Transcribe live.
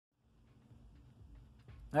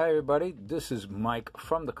Hi everybody, this is Mike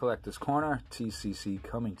from the Collectors Corner, TCC,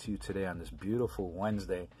 coming to you today on this beautiful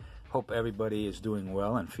Wednesday. Hope everybody is doing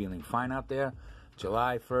well and feeling fine out there.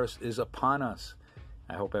 July 1st is upon us.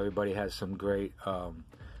 I hope everybody has some great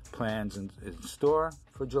plans in store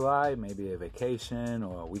for July, maybe a vacation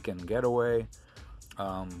or a weekend getaway.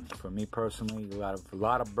 For me personally, a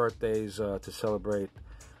lot of birthdays to celebrate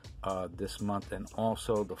this month, and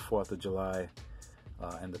also the 4th of July,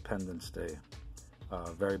 Independence Day.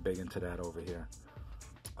 Very big into that over here.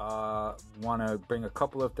 Want to bring a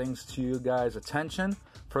couple of things to you guys' attention.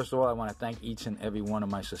 First of all, I want to thank each and every one of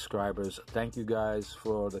my subscribers. Thank you guys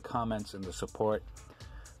for the comments and the support.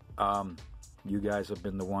 You guys have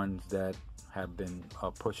been the ones that have been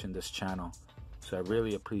pushing this channel, so I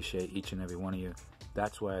really appreciate each and every one of you.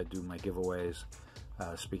 That's why I do my giveaways.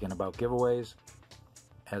 Speaking about giveaways,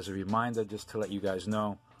 as a reminder, just to let you guys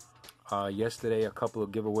know, yesterday a couple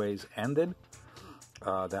of giveaways ended.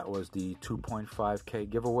 That was the 2.5K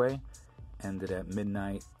giveaway, ended at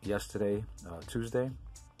midnight yesterday, Tuesday,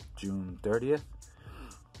 June 30th.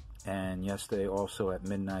 And yesterday also at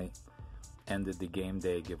midnight ended the game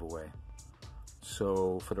day giveaway.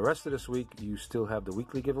 So for the rest of this week, you still have the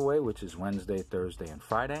weekly giveaway, which is Wednesday, Thursday, and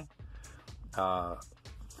Friday.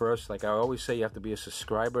 First, like I always say, you have to be a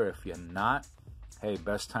subscriber. If you're not, hey,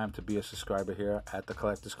 best time to be a subscriber here at the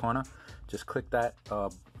Collectors Corner. Just click that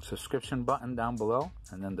subscription button down below,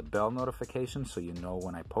 and then the bell notification so you know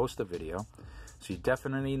when I post a video. So you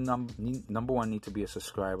definitely, number one, need to be a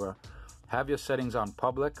subscriber. Have your settings on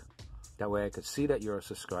public. That way I could see that you're a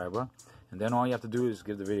subscriber. And then all you have to do is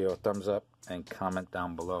give the video a thumbs up and comment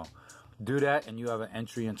down below. Do that and you have an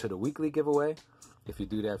entry into the weekly giveaway. If you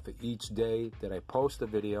do that for each day that I post a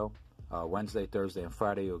video, Wednesday, Thursday, and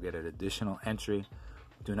Friday, you'll get an additional entry.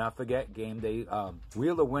 Do not forget game day,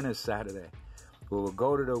 Wheel of Winners Saturday. We will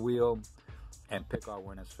go to the wheel and pick our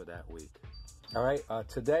winners for that week. All right,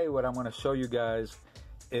 today what I'm going to show you guys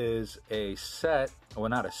is a set. Well,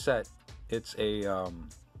 not a set. It's a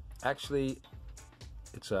actually,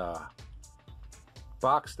 it's a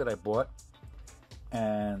box that I bought,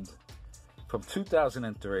 and from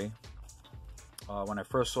 2003. When I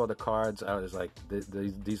first saw the cards, I was like,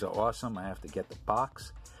 these are awesome. I have to get the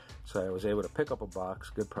box. So I was able to pick up a box,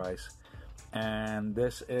 good price. And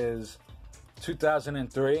this is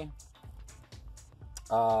 2003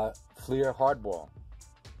 Fleer Hardball.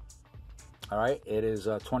 All right, it is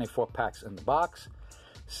 24 packs in the box,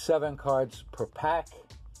 7 cards per pack.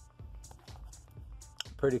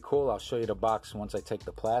 Pretty cool. I'll show you the box once I take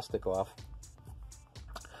the plastic off.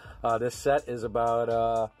 This set is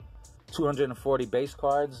about 240 base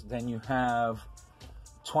cards. Then you have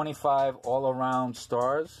 25 all-around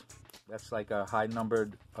stars. That's like a high number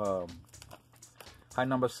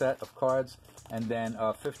set of cards, and then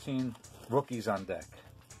 15 rookies on deck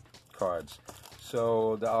cards.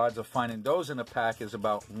 So the odds of finding those in a pack is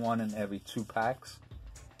about 1 in every 2 packs.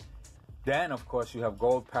 Then of course you have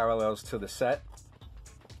gold parallels to the set,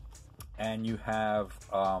 and you have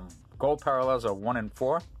gold parallels are 1 in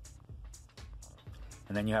 4.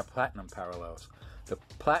 And then you have platinum parallels. The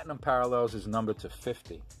platinum parallels is numbered to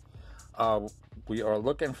 50. We are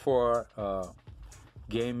looking for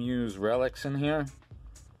game used relics in here,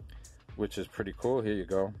 which is pretty cool. Here you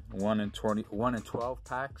go, 1 in 12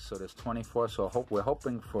 packs. So there's 24. So we're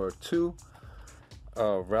hoping for 2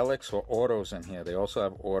 relics or autos in here. They also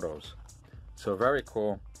have autos. So very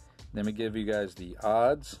cool. Let me give you guys the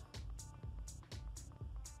odds.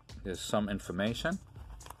 There's some information.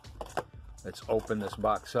 Let's open this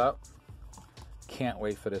box up. Can't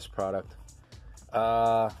wait for this product.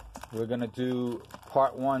 We're gonna do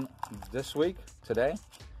part 1 this week, today,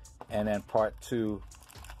 and then part 2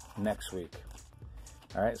 next week.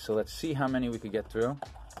 All right, so let's see how many we could get through.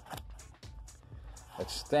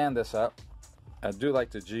 Let's stand this up. I do like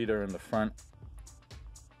the Jeter in the front.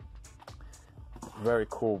 Very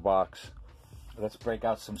cool box. Let's break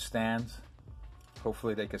out some stands.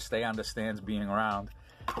 Hopefully they can stay on the stands being round.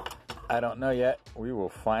 I don't know yet. We will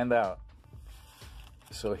find out.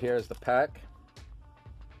 So here's the pack.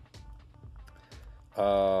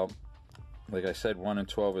 Like I said, 1 in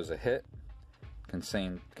 12 is a hit.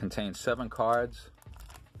 Contains 7 cards.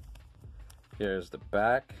 Here's the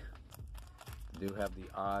back. I do have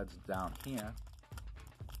the odds down here.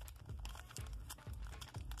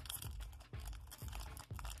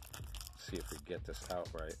 Let's see if we get this out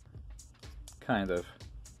right. Kind of.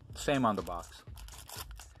 Same on the box.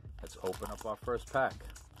 Let's open up our first pack.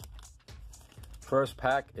 First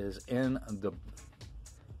pack is in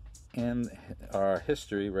our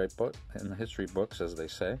history book, in the history books, as they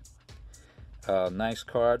say. Nice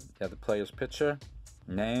card. You have the player's picture,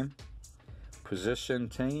 name, position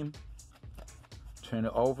team. Turn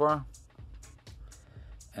it over.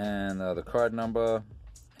 And the card number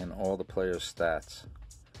and all the players' stats.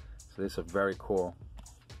 So this is very cool.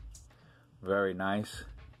 Very nice.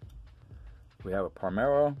 We have a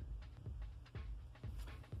Palmeiro.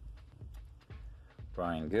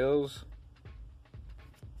 Brian Gills.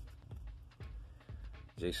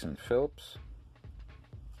 Jason Phillips.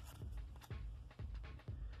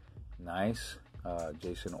 Nice.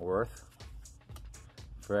 Jason Orth.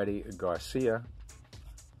 Freddie Garcia.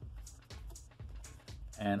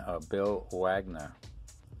 And Bill Wagner.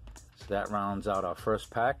 So that rounds out our first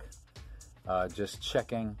pack. Just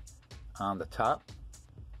checking on the top.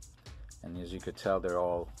 And as you could tell, they're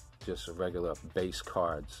all just regular base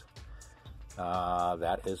cards.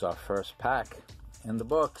 That is our first pack in the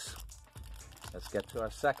books. Let's get to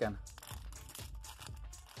our second.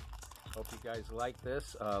 Hope you guys like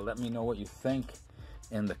this. Let me know what you think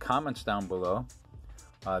in the comments down below.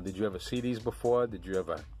 Did you ever see these before? Did you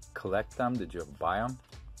ever collect them? Did you ever buy them?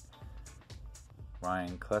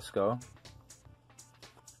 Ryan Klesko.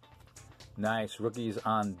 Nice. Rookies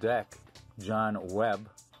on deck. John Webb.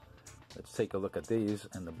 Let's take a look at these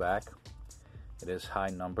in the back. It is high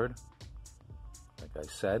numbered, like I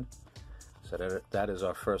said. So that is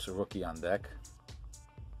our first rookie on deck.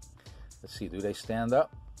 Let's see, do they stand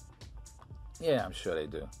up? Yeah, I'm sure they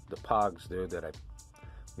do. The Pogs do that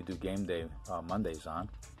we do game day Mondays on.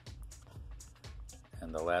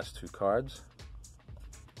 And the last two cards.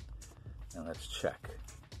 And let's check.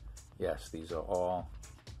 Yes, these are all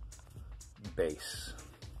base.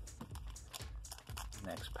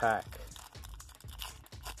 Next pack.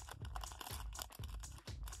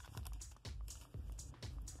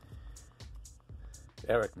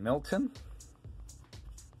 Eric Milton.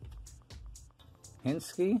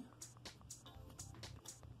 Hinsky.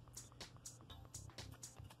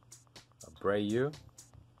 Abreu.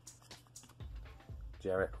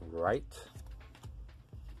 Jarrett Wright.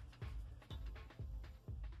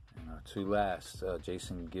 And our two last,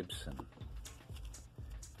 Jason Gibson.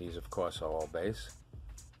 These, of course, are all base.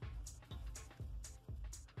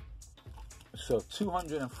 So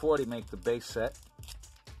 240 make the base set.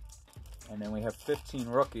 And then we have 15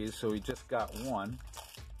 rookies, so we just got one.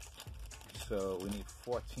 So we need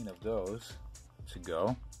 14 of those to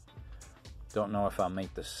go. Don't know if I'll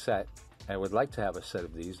make the set. I would like to have a set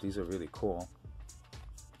of these. These are really cool.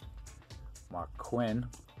 Mark Quinn.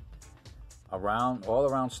 All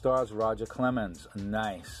around stars, Roger Clemens.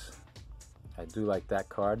 Nice. I do like that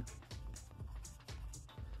card.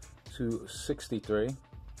 263.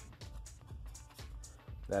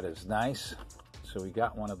 That is nice. So we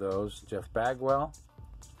got one of those. Jeff Bagwell.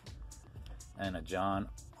 And a John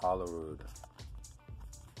Olerud.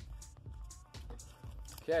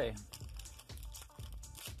 Okay.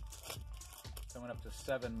 Coming up to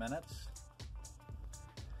 7 minutes.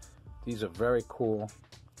 These are very cool.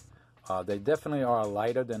 They definitely are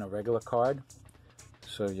lighter than a regular card,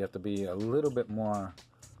 so you have to be a little bit more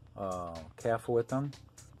careful with them.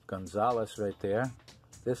 Gonzalez right there.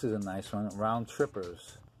 This is a nice one. Round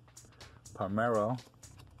Trippers. Palmeiro.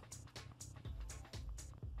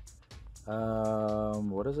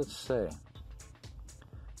 What does it say?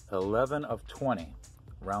 11 of 20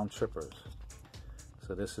 round trippers.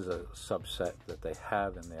 So this is a subset that they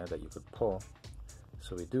have in there that you could pull.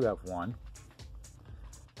 So we do have one.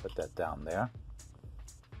 Put that down there.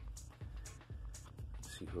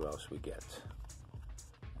 Let's see who else we get.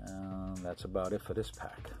 That's about it for this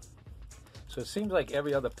pack. So it seems like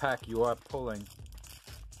every other pack you are pulling,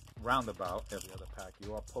 roundabout every other pack,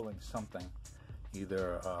 you are pulling something.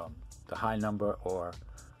 Either the high number or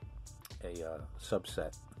a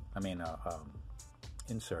subset. I mean,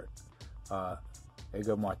 insert.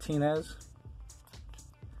 Edgar Martinez.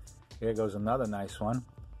 Here goes another nice one.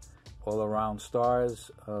 All around stars,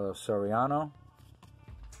 Soriano.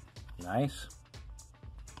 Nice.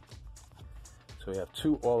 So we have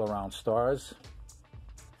two all around stars.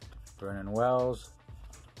 Vernon Wells,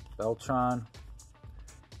 Beltran,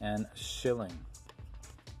 and Schilling.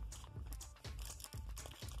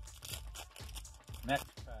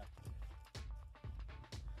 Next pack.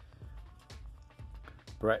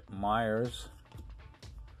 Brett Myers,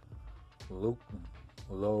 Luke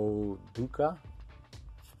Loduca,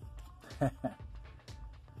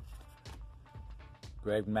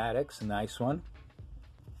 Greg Maddux, nice one.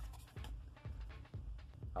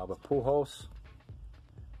 Albert Pujols,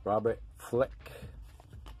 Robert Flick,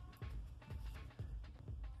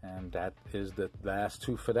 and that is the last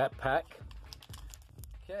two for that pack.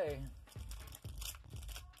 Okay.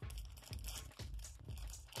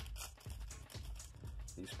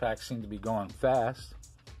 These packs seem to be going fast.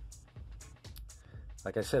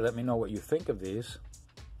 Like I said, let me know what you think of these.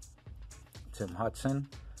 Tim Hudson,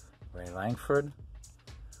 Ray Langford,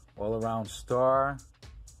 all-around star,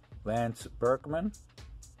 Lance Berkman.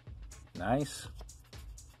 Nice.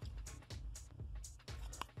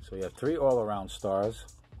 So you have 3 all-around stars.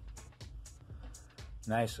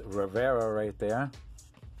 Nice Rivera right there.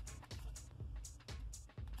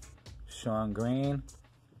 Sean Green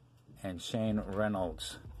and Shane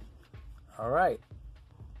Reynolds. All right.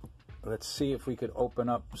 Let's see if we could open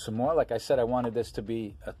up some more. Like I said, I wanted this to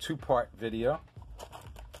be a 2-part video.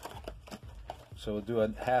 So we'll do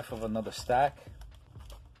a half of another stack.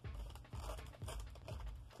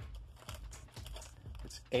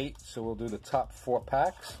 It's 8, so we'll do the top 4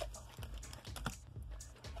 packs.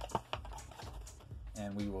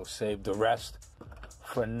 And we will save the rest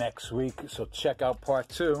for next week. So check out part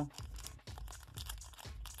 2.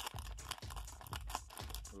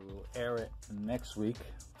 We'll air it next week.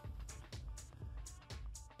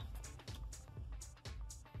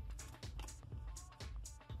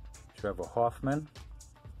 Trevor Hoffman,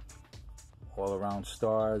 all-around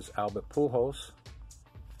stars, Albert Pujols.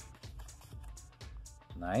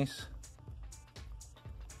 Nice.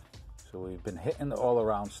 So we've been hitting the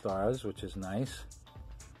all-around stars, which is nice.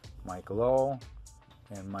 Mike Lowe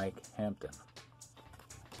and Mike Hampton.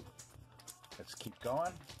 Let's keep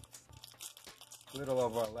going. A little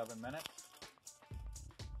over 11 minutes.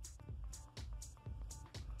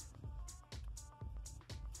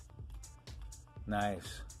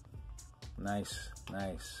 Nice. Nice,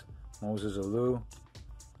 nice. Moses Alou.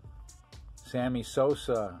 Sammy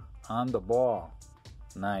Sosa on the ball.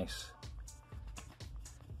 Nice.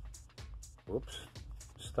 Whoops.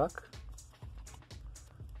 Stuck?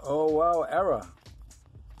 Oh, wow, error.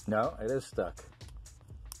 No, it is stuck.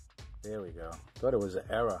 There we go. Thought it was an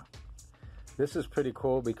error. This is pretty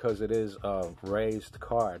cool because it is a raised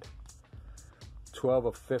card. 12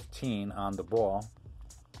 of 15 on the ball.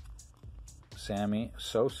 Sammy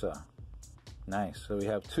Sosa. Nice. So we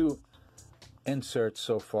have 2 inserts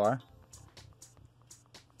so far.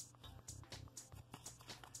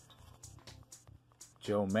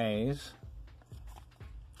 Joe Mays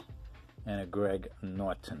and a Greg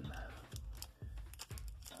Norton.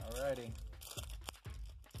 Alrighty.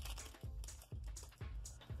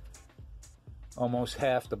 Almost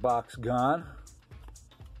half the box gone.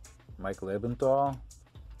 Mike Lebenthal.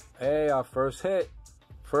 Hey, our first hit.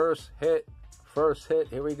 First hit.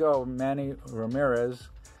 Here we go. Manny Ramirez.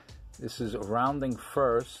 This is rounding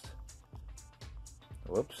first.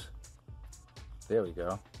 Whoops. There we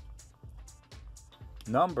go.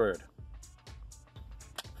 Numbered.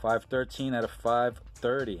 513 out of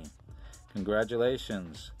 530.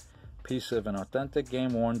 Congratulations. Piece of an authentic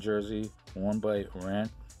game-worn jersey worn by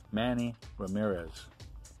Manny Ramirez.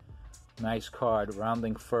 Nice card.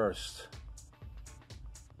 Rounding first.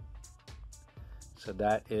 So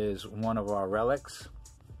that is one of our relics.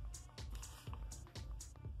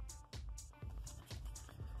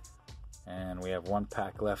 And we have 1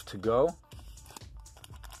 pack left to go.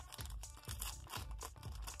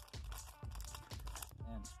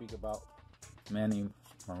 And speak about Manny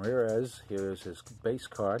Ramirez. Here's his base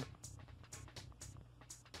card.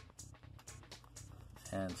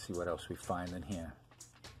 And see what else we find in here.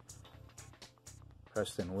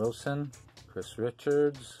 Preston Wilson, Chris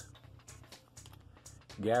Richards,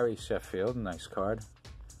 Gary Sheffield, nice card.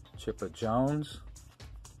 Chipper Jones,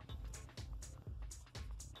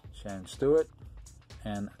 Shannon Stewart,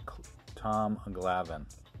 and Tom Glavine.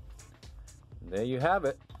 There you have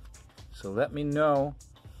it. So let me know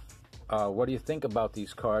what do you think about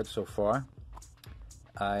these cards so far.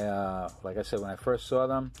 Like I said, when I first saw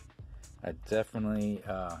them, I definitely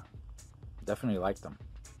liked them.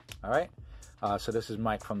 All right. So this is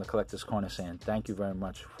Mike from the Collectors Corner saying thank you very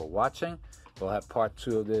much for watching. We'll have part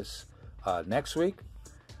 2 of this next week.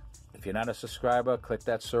 If you're not a subscriber, click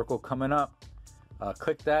that circle coming up.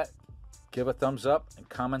 Click that, give a thumbs up, and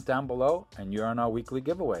comment down below, and you're on our weekly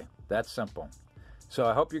giveaway. That's simple. So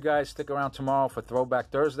I hope you guys stick around tomorrow for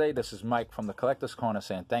Throwback Thursday. This is Mike from the Collectors Corner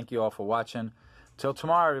saying thank you all for watching. Till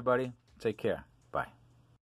tomorrow, everybody. Take care.